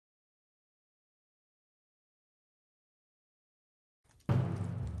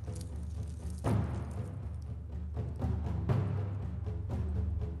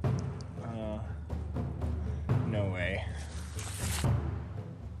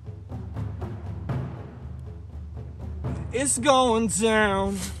it's going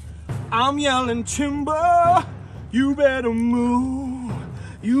down. I'm yelling timber, you better move,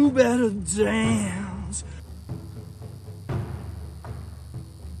 you better dance.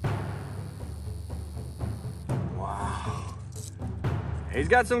 Wow. He's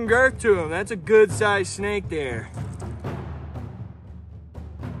got some girth to him. That's a good sized snake there.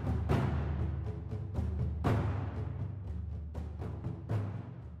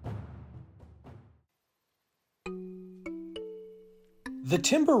 The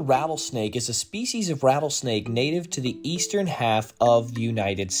timber rattlesnake is a species of rattlesnake native to the eastern half of the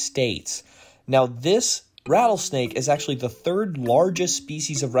United States. Now, this rattlesnake is actually the third largest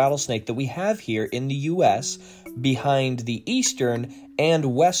species of rattlesnake that we have here in the U.S., behind the eastern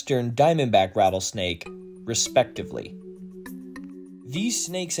and western diamondback rattlesnake, respectively. These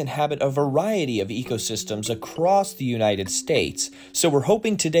snakes inhabit a variety of ecosystems across the United States, so we're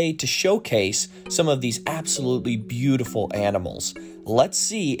hoping today to showcase some of these absolutely beautiful animals. Let's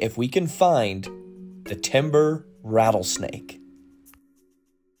see if we can find the timber rattlesnake.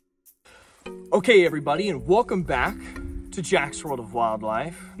 Okay, everybody, and welcome back to Jack's World of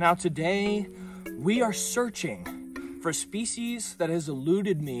Wildlife. Now, today we are searching for a species that has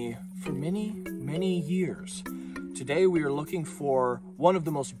eluded me for many, many years. Today we are looking for one of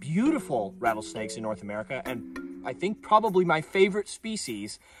the most beautiful rattlesnakes in North America, and I think probably my favorite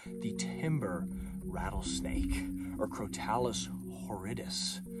species, the timber rattlesnake, or Crotalus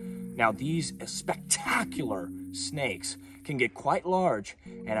horridus. Now, these spectacular snakes can get quite large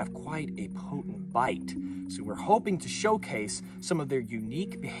and have quite a potent bite. So we're hoping to showcase some of their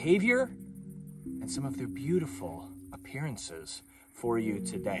unique behavior and some of their beautiful appearances for you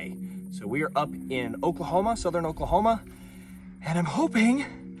today. So we are up in Oklahoma, southern Oklahoma, and I'm hoping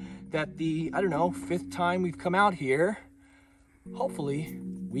that the, I don't know, 5th time we've come out here, hopefully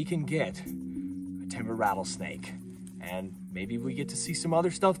we can get a timber rattlesnake, and maybe we get to see some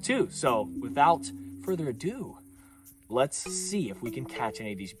other stuff too. So without further ado, let's see if we can catch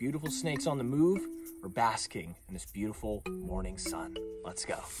any of these beautiful snakes on the move or basking in this beautiful morning sun. Let's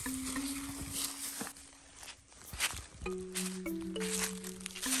go.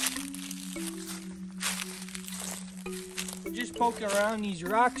 We're just poking around these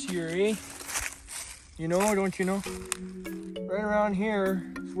rocks here, eh? You know, don't you know? Right around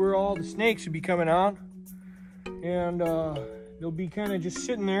here is where all the snakes will be coming out. And they'll be kind of just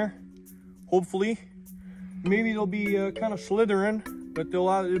sitting there, hopefully. Maybe they'll be kind of slithering, but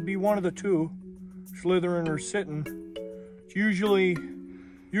it'll be one of the two, slithering or sitting. It's usually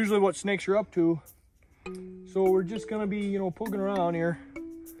what snakes are up to. So we're just gonna be, you know, poking around here,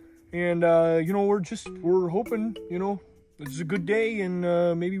 and you know, we're hoping, you know, this is a good day, and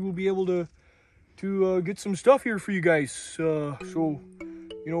maybe we'll be able to get some stuff here for you guys. So,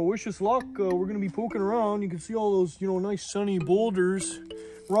 you know, wish us luck. We're gonna be poking around. You can see all those, you know, nice sunny boulders,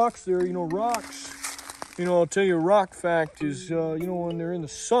 rocks there. You know, rocks. You know, I'll tell you a rock fact is, you know, when they're in the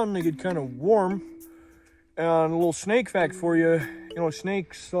sun, they get kind of warm. And a little snake fact for you, you know,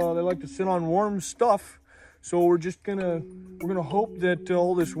 snakes, they like to sit on warm stuff. So we're gonna hope that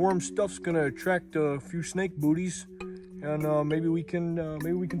all this warm stuff's gonna attract a few snake booties, and maybe we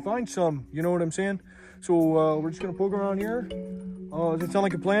can find some. You know what I'm saying? So we're just gonna poke around here. Does that sound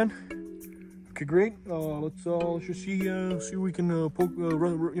like a plan? Okay, great. Let's just see what we can poke.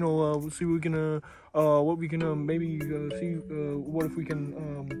 You know, see what we can what we can maybe see what if we can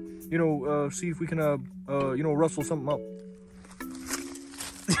you know see if we can you know, rustle something up.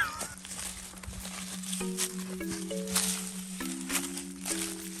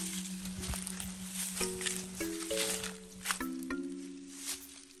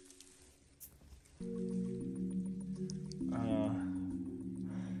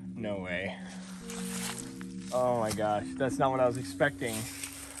 No way. Oh my gosh, that's not what I was expecting,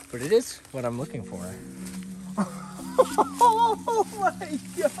 but it is what I'm looking for. Oh my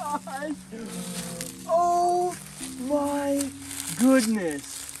gosh! Oh my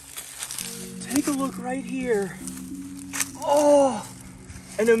goodness! Take a look right here. Oh,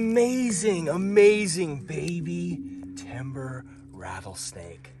 an amazing, amazing baby timber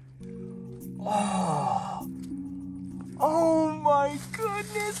rattlesnake. Oh my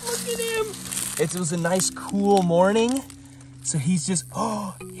goodness, look at him. It was a nice cool morning. So he's just,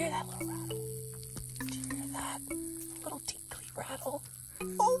 oh, hear that little rattle? Do you hear that? Little tinkly rattle.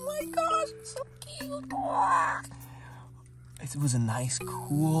 Oh my gosh, it's so cute. Oh. It was a nice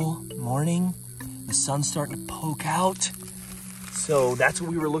cool morning. The sun's starting to poke out. So that's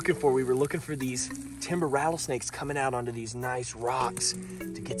what we were looking for. We were looking for these timber rattlesnakes coming out onto these nice rocks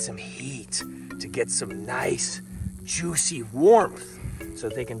to get some heat, to get some nice juicy warmth. so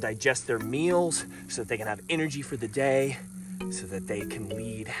that they can digest their meals, so that they can have energy for the day, so that they can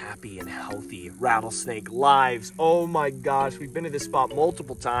lead happy and healthy rattlesnake lives. Oh my gosh, we've been to this spot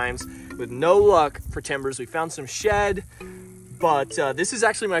multiple times with no luck for timbers. We found some shed, but this is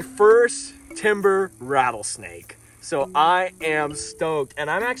actually my first timber rattlesnake. So I am stoked, and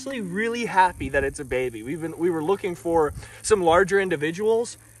I'm actually really happy that it's a baby. We were looking for some larger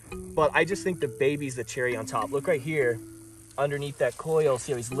individuals, but I just think the baby's the cherry on top. Look right here, underneath that coil.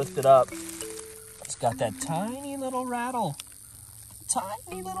 See how he's lifted up? It's got that tiny little rattle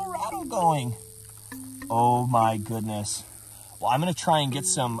going. Oh my goodness. Well, I'm gonna try and get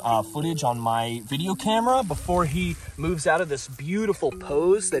some footage on my video camera before he moves out of this beautiful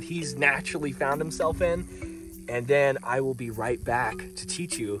pose that he's naturally found himself in. And then I will be right back to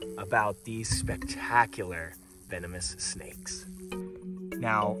teach you about these spectacular venomous snakes.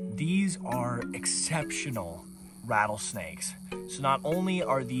 Now, these are exceptional rattlesnakes. So not only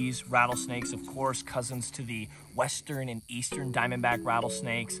are these rattlesnakes, of course, cousins to the western and eastern diamondback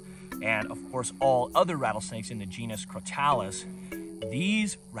rattlesnakes, and of course all other rattlesnakes in the genus Crotalus,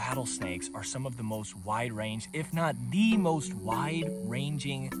 these rattlesnakes are some of the most wide-ranged, if not the most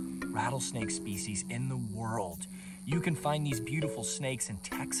wide-ranging rattlesnake species in the world. You can find these beautiful snakes in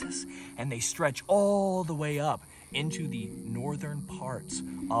Texas, and they stretch all the way up into the northern parts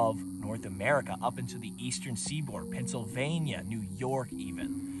of North America, up into the eastern seaboard, Pennsylvania, New York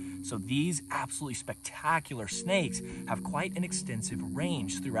even. So these absolutely spectacular snakes have quite an extensive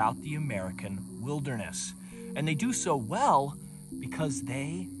range throughout the American wilderness. And they do so well because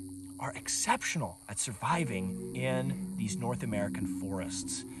they are exceptional at surviving in these North American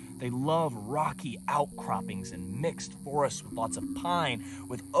forests. They love rocky outcroppings and mixed forests with lots of pine,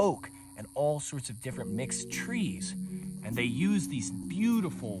 with oak, and all sorts of different mixed trees. And they use these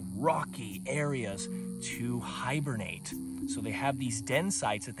beautiful rocky areas to hibernate. So they have these den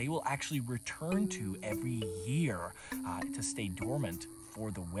sites that they will actually return to every year to stay dormant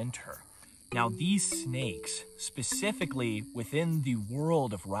for the winter. Now, these snakes, specifically within the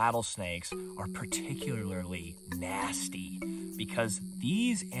world of rattlesnakes, are particularly nasty because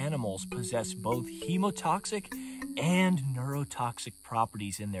these animals possess both hemotoxic and neurotoxic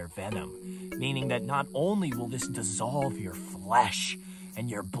properties in their venom, meaning that not only will this dissolve your flesh and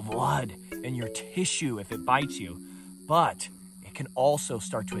your blood and your tissue if it bites you, but it can also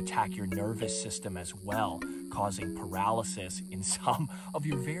start to attack your nervous system as well, causing paralysis in some of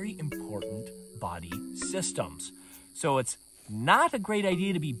your very important body systems. So it's not a great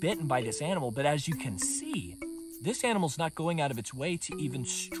idea to be bitten by this animal, but as you can see, this animal's not going out of its way to even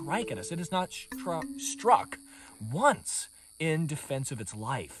strike at us. It has not struck once in defense of its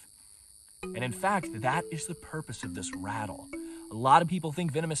life. And in fact, that is the purpose of this rattle. A lot of people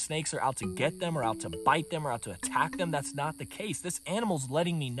think venomous snakes are out to get them or out to bite them or out to attack them. That's not the case. This animal's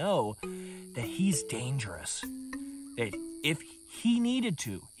letting me know that he's dangerous. That if he needed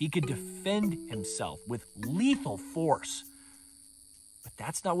to, he could defend himself with lethal force. But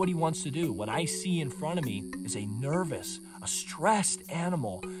that's not what he wants to do. What I see in front of me is a nervous, a stressed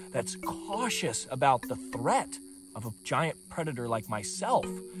animal that's cautious about the threat of a giant predator like myself.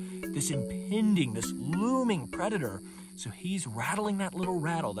 This impending, this looming predator. So he's rattling that little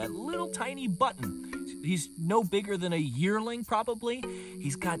rattle, that little tiny button. He's no bigger than a yearling, probably.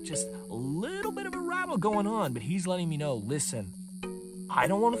 He's got just a little bit of a rattle going on, but he's letting me know, listen, I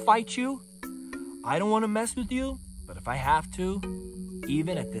don't want to fight you. I don't want to mess with you, but if I have to,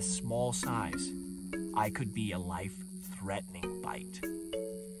 even at this small size, I could be a life-threatening bite.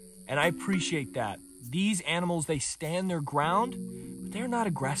 And I appreciate that. These animals, they stand their ground, but they're not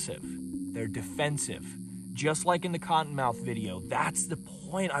aggressive. They're defensive. Just like in the Cottonmouth video, that's the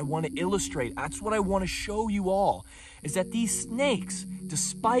point I want to illustrate. That's what I want to show you all, is that these snakes,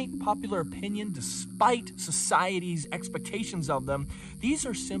 despite popular opinion, despite society's expectations of them, these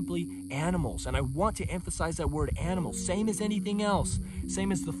are simply animals. And I want to emphasize that word animal, same as anything else,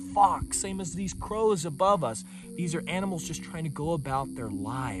 same as the fox, same as these crows above us. These are animals just trying to go about their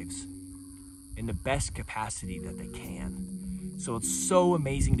lives in the best capacity that they can. So it's so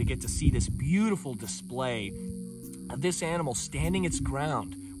amazing to get to see this beautiful display of this animal standing its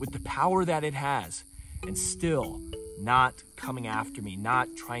ground with the power that it has and still not coming after me, not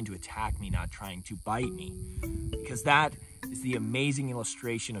trying to attack me, not trying to bite me. Because that is the amazing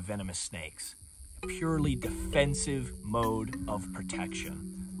illustration of venomous snakes. A purely defensive mode of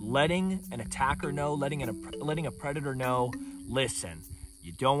protection. Letting an attacker know, letting a predator know, listen,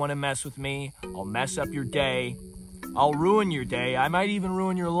 you don't want to mess with me, I'll mess up your day, I'll ruin your day, I might even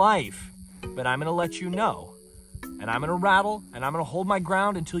ruin your life, but I'm gonna let you know. And I'm gonna rattle, and I'm gonna hold my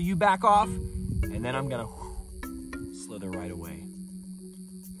ground until you back off, and then I'm gonna slither right away.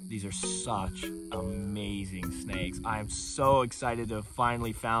 These are such amazing snakes. I am so excited to have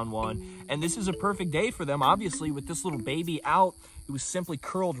finally found one. And this is a perfect day for them, obviously, with this little baby out. It was simply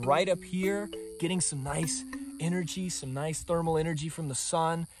curled right up here, getting some nice energy, some nice thermal energy from the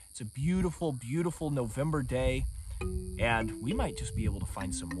sun. It's a beautiful, beautiful November day. And we might just be able to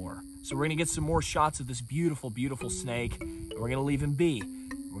find some more. So we're gonna get some more shots of this beautiful, beautiful snake. And we're gonna leave him be.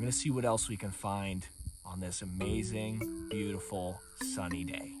 We're gonna see what else we can find on this amazing, beautiful, sunny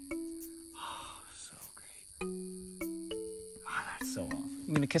day. Oh, so great. Oh, that's so awesome.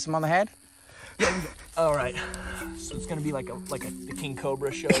 You gonna kiss him on the head? Yeah. All right. So it's gonna be like the King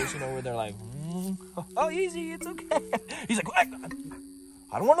Cobra shows, you know, where they're like, oh, easy, it's okay. He's like,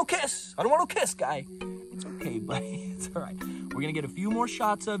 I don't want no kiss. I don't want no kiss, guy. It's okay, buddy. It's all right. We're gonna get a few more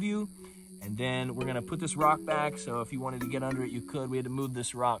shots of you, and then we're gonna put this rock back. So if you wanted to get under it, you could. We had to move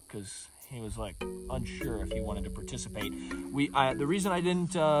this rock because he was like unsure if he wanted to participate. The reason I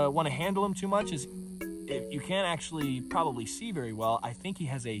didn't want to handle him too much is you can't actually probably see very well. I think he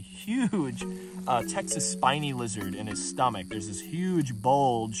has a huge Texas spiny lizard in his stomach. There's this huge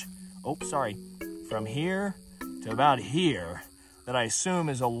bulge. Oh, sorry. From here to about here, that I assume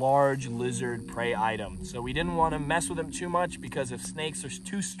is a large lizard prey item. So we didn't want to mess with him too much, because if snakes are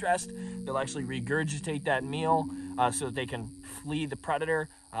too stressed, they'll actually regurgitate that meal so that they can flee the predator.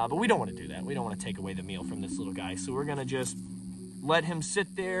 But we don't want to do that. We don't want to take away the meal from this little guy. So we're gonna just let him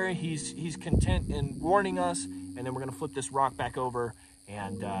sit there. He's content in warning us, and then we're gonna flip this rock back over,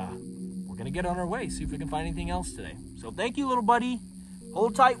 and we're gonna get on our way, see if we can find anything else today. So thank you, little buddy.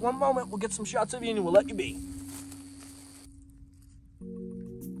 Hold tight one moment. We'll get some shots of you and we'll let you be.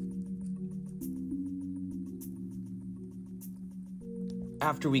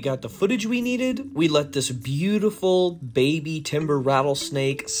 After we got the footage we needed, we let this beautiful baby timber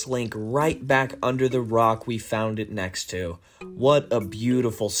rattlesnake slink right back under the rock we found it next to. What a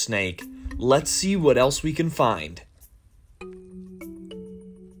beautiful snake. Let's see what else we can find.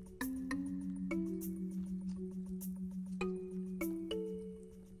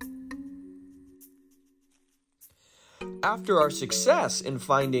 After our success in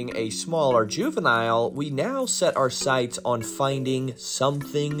finding a smaller juvenile, we now set our sights on finding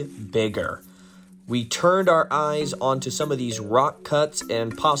something bigger. We turned our eyes onto some of these rock cuts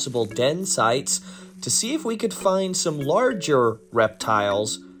and possible den sites to see if we could find some larger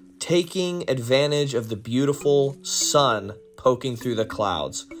reptiles taking advantage of the beautiful sun poking through the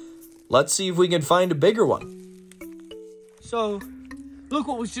clouds. Let's see if we can find a bigger one. So, look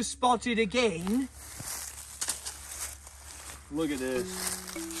what was just spotted again. Look at this.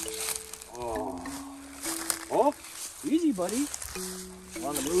 Oh. Oh, easy, buddy. We're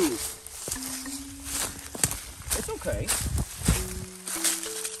on the move. It's okay.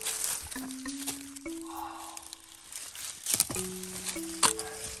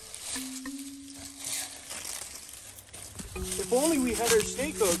 If only we had our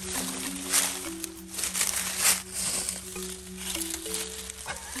snake hook.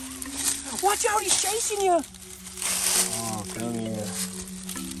 Watch out, he's chasing you. Oh, come here.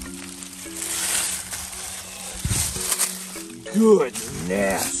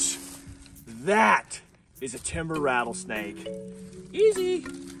 Goodness. That is a timber rattlesnake. Easy.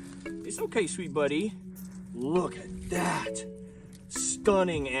 It's okay, sweet buddy. Look at that.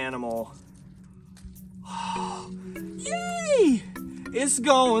 Stunning animal. Yay! It's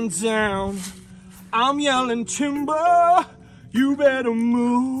going down. I'm yelling timber. You better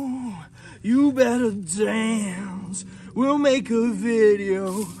move. You better dance. We'll make a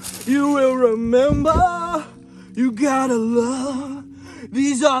video. You will remember. You gotta love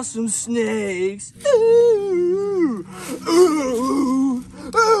these awesome snakes. Ooh, ooh,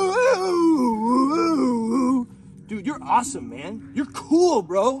 ooh, ooh. Dude, you're awesome, man. You're cool,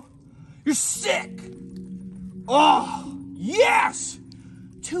 bro. You're sick. Oh, yes!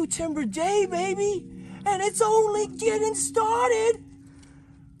 2 timber day, baby. And it's only getting started.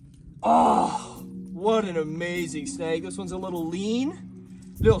 Oh, what an amazing snake. This one's a little lean,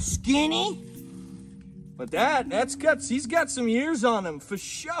 a little skinny. But that's guts. He's got some years on him for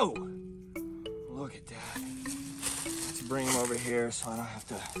sure. Look at that. Let's bring him over here so I don't have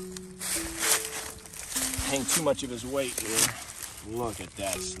to hang too much of his weight here. Look at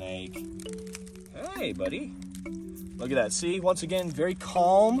that snake. Hey, buddy. Look at that. See, once again, very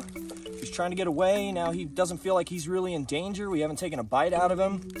calm. He's trying to get away. Now he doesn't feel like he's really in danger. We haven't taken a bite out of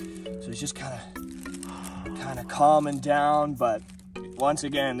him. So he's just kind of calming down. But once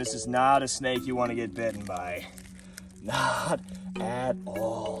again, this is not a snake you want to get bitten by. Not at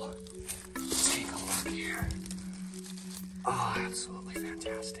all. Take a look here. Oh, absolutely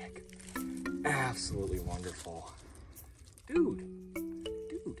fantastic. Absolutely wonderful. Dude.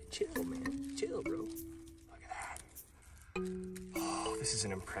 Chill, man. Chill, bro. Look at that. Oh, this is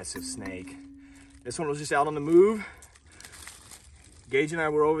an impressive snake. This one was just out on the move. Gage and I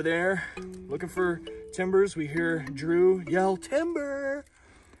were over there looking for timbers. We hear Drew yell, timber.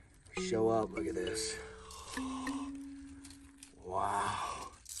 We show up, look at this. Wow.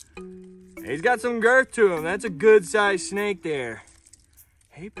 He's got some girth to him. That's a good sized snake there.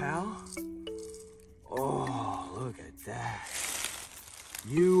 Hey, pal. Oh, look at that.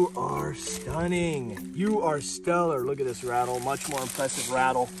 You are stunning. You are stellar. Look at this rattle. Much more impressive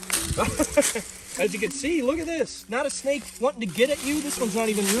rattle. As you can see, look at this. Not a snake wanting to get at you. This one's not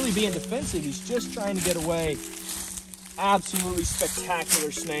even really being defensive. He's just trying to get away. Absolutely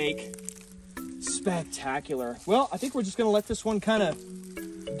spectacular snake. Spectacular. Well, I think we're just going to let this one kind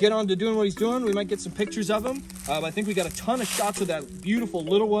of get on to doing what he's doing. We might get some pictures of him. I think we got a ton of shots of that beautiful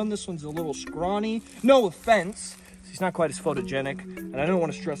little one. This one's a little scrawny. No offense. He's not quite as photogenic, and I don't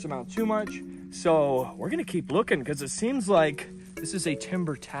want to stress him out too much. So we're going to keep looking because it seems like this is a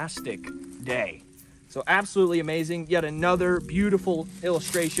timber-tastic day. So absolutely amazing. Yet another beautiful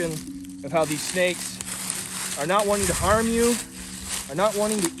illustration of how these snakes are not wanting to harm you, are not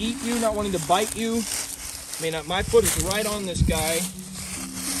wanting to eat you, not wanting to bite you. I mean, my foot is right on this guy.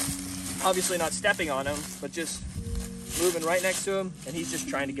 Obviously not stepping on him, but just moving right next to him, and he's just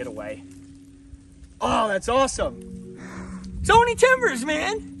trying to get away. Oh, that's awesome. So many timbers,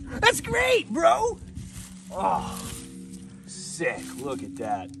 man. That's great, bro. Oh, sick. Look at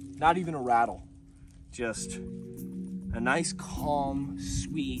that. Not even a rattle. Just a nice, calm,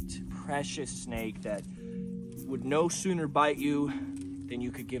 sweet, precious snake that would no sooner bite you than you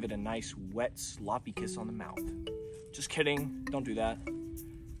could give it a nice, wet, sloppy kiss on the mouth. Just kidding. Don't do that.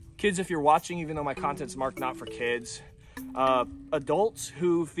 Kids, if you're watching, even though my content's marked not for kids, adults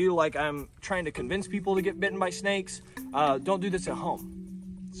who feel like I'm trying to convince people to get bitten by snakes, don't do this at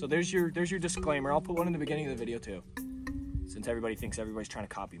home. So there's your disclaimer. I'll put one in the beginning of the video too, since everybody thinks everybody's trying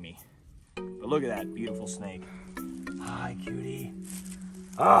to copy me. But look at that beautiful snake. Hi, cutie.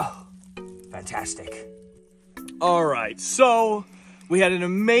 Oh, fantastic. All right, so we had an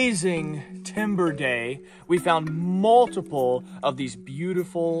amazing timber day. We found multiple of these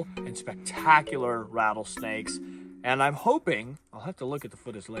beautiful and spectacular rattlesnakes. And I'm hoping, I'll have to look at the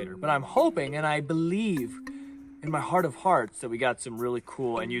footage later, but I'm hoping and I believe in my heart of hearts that we got some really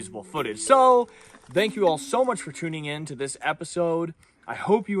cool and usable footage. So thank you all so much for tuning in to this episode. I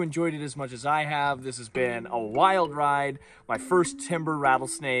hope you enjoyed it as much as I have. This has been a wild ride. My first timber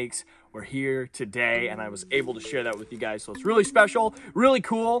rattlesnakes were here today, and I was able to share that with you guys. So it's really special, really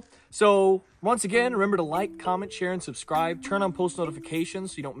cool. So once again, remember to like, comment, share, and subscribe. Turn on post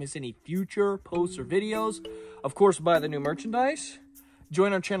notifications so you don't miss any future posts or videos. Of course, buy the new merchandise.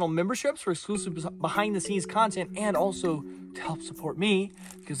 Join our channel memberships for exclusive behind-the-scenes content and also to help support me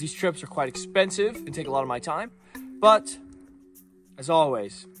because these trips are quite expensive and take a lot of my time. But as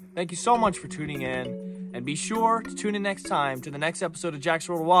always, thank you so much for tuning in, and be sure to tune in next time to the next episode of Jack's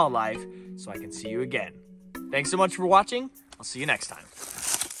World of Wildlife so I can see you again. Thanks so much for watching. I'll see you next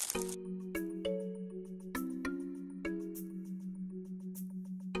time.